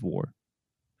defensive WAR.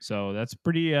 So that's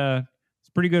pretty. It's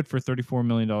pretty good for $34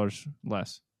 million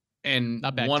less. And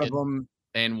Not bad,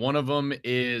 one of them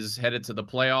is headed to the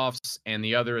playoffs, and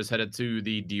the other is headed to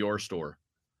the Dior store.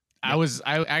 I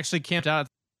actually camped out at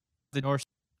the Dior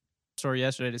store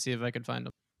yesterday to see if I could find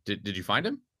him. Did you find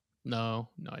him? No,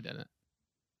 I didn't.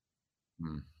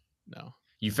 No.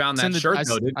 You found that shirt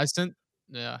though, didn't you?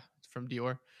 It's from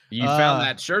Dior. You found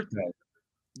that shirt though.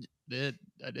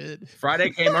 I did. Friday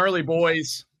came early,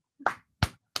 boys.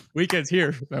 Weekend's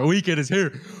here. The weekend is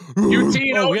here. UT and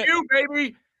OU,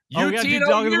 baby. We got to do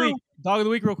dog of the week. Dog of the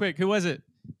week real quick. Who was it?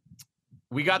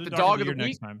 We got the dog of the week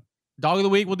next time. Dog of the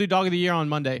week. We'll do dog of the year on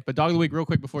Monday. But dog of the week real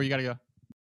quick before you got to go.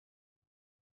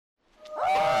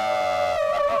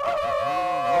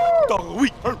 Dog of the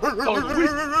week. Dog of the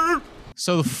week.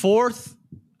 So the fourth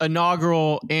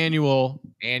inaugural dog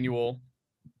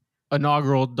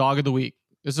of the week.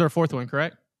 This is our fourth one,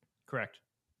 correct? Correct.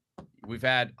 We've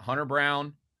had Hunter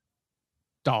Brown,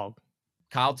 dog.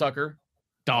 Kyle Tucker,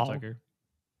 dog.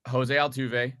 Jose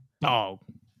Altuve, dog.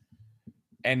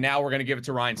 And now we're going to give it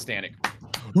to Ryan Stanek.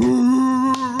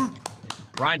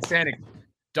 Ryan Stanek,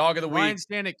 dog of the week. Ryan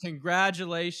Stanek,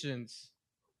 congratulations.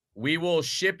 We will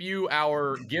ship you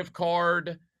our gift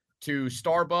card to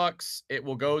Starbucks. It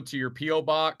will go to your P.O.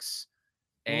 box,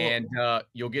 and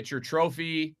you'll get your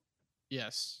trophy.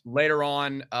 Yes. Later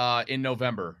on in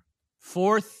November.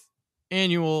 Fourth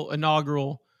annual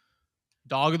inaugural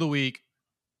dog of the week.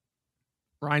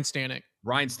 Ryan Stanek.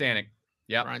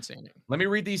 Yep. Ryan Stanek. Let me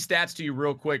read these stats to you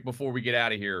real quick before we get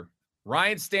out of here.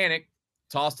 Ryan Stanek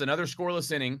tossed another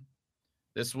scoreless inning.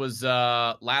 This was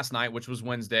last night, which was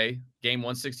Wednesday, game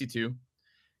 162.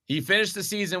 He finished the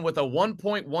season with a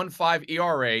 1.15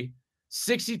 ERA,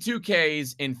 62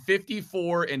 Ks in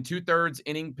 54 2/3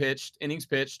 innings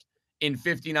pitched in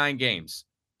 59 games.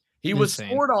 He was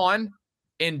scored on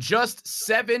in just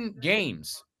 7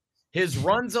 games. His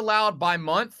runs allowed by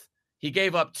month, he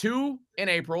gave up 2 in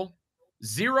April,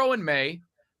 0 in May,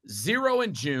 0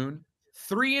 in June,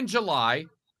 3 in July,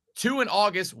 2 in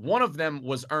August. One of them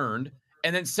was earned.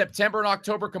 And then September and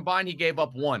October combined, he gave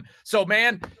up 1. So,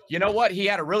 man, you know what? He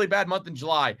had a really bad month in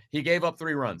July. He gave up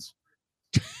 3 runs.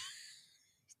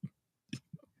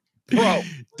 Bro.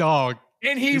 Dog.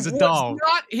 And he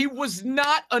was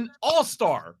not an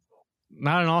all-star.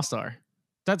 Not an all-star.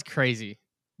 That's crazy.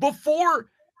 Before,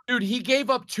 dude, he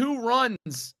gave up 2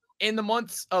 runs in the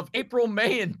months of April,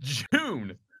 May, and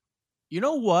June. You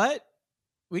know what?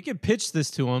 We could pitch this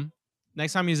to him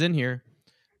next time he's in here.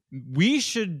 We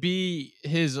should be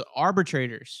his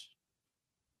arbitrators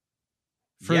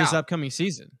for this upcoming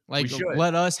season. Like,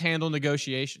 let us handle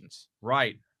negotiations.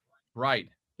 Right.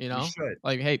 You know,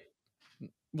 like, hey,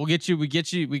 we'll get you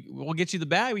the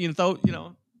bag. We can throw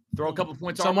a couple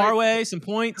points our way, some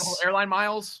points, couple airline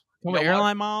miles.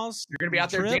 Airline miles. You're gonna be out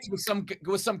there dating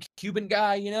with some Cuban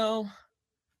guy, you know.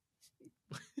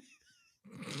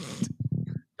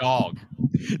 Dog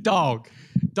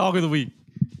of the week.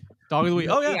 Dog of the week.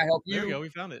 Oh yeah, I help you. There we go. We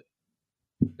found it.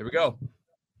 There we go.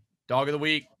 Dog of the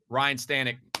week, Ryan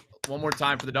Stanek. One more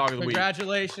time for the dog of the week.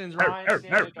 Congratulations, Ryan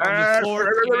Stanek.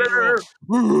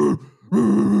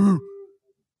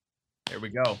 There we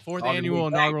go. Fourth annual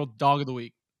inaugural dog of the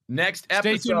week. Next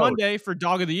episode. Stay tuned Monday for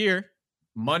dog of the year.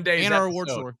 Monday's and our award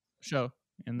show.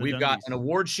 And we've got an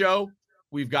award show.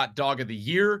 We've got dog of the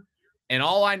year. And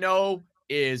all I know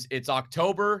is it's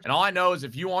October. And all I know is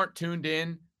if you aren't tuned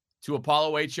in to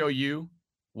Apollo HOU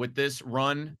with this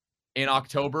run in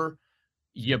October,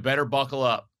 you better buckle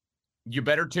up. You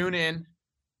better tune in.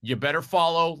 You better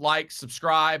follow, like,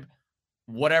 subscribe,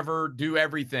 whatever, do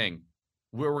everything.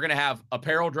 We're going to have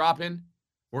apparel dropping.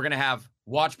 We're going to have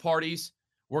watch parties.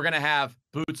 We're going to have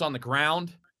boots on the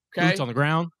ground. Okay. Boots on the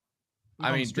ground.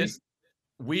 I mean,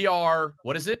 we are,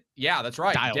 what is it? Yeah, that's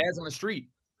right. Dialed. Dad's on the street.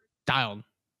 Dialed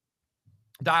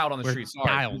on the street.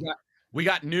 Sorry. We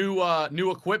got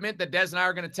new equipment that Des and I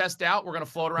are going to test out. We're going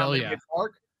to float around the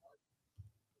park.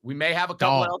 We may have a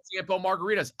couple of El Tiempo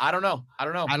margaritas. I don't know.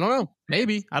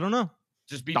 Maybe. I don't know.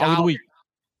 Just be dog of the week.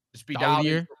 Just be dog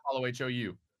of Apollo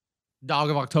HOU. Dog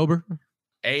of October.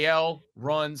 AL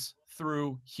runs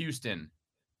through Houston.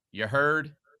 You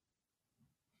heard?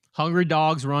 Hungry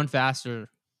dogs run faster.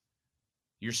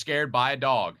 You're scared by a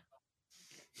dog.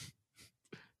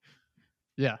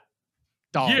 Yeah.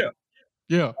 Dog.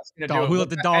 Yeah. Dog. Who let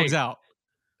the dogs out?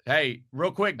 Hey,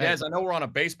 real quick, Des, I know we're on a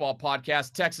baseball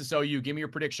podcast. Texas OU, give me your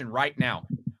prediction right now.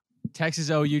 Texas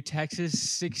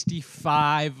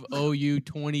 65, OU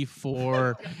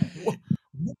 24.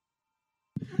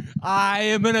 I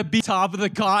am going to be top of the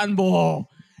Cotton Bowl.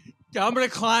 I'm going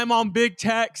to climb on Big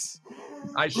Tex.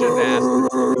 I should ask.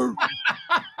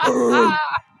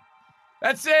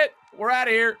 That's it. We're out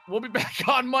of here. We'll be back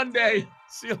on Monday.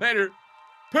 See you later.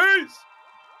 Peace.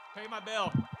 Pay my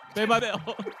bill.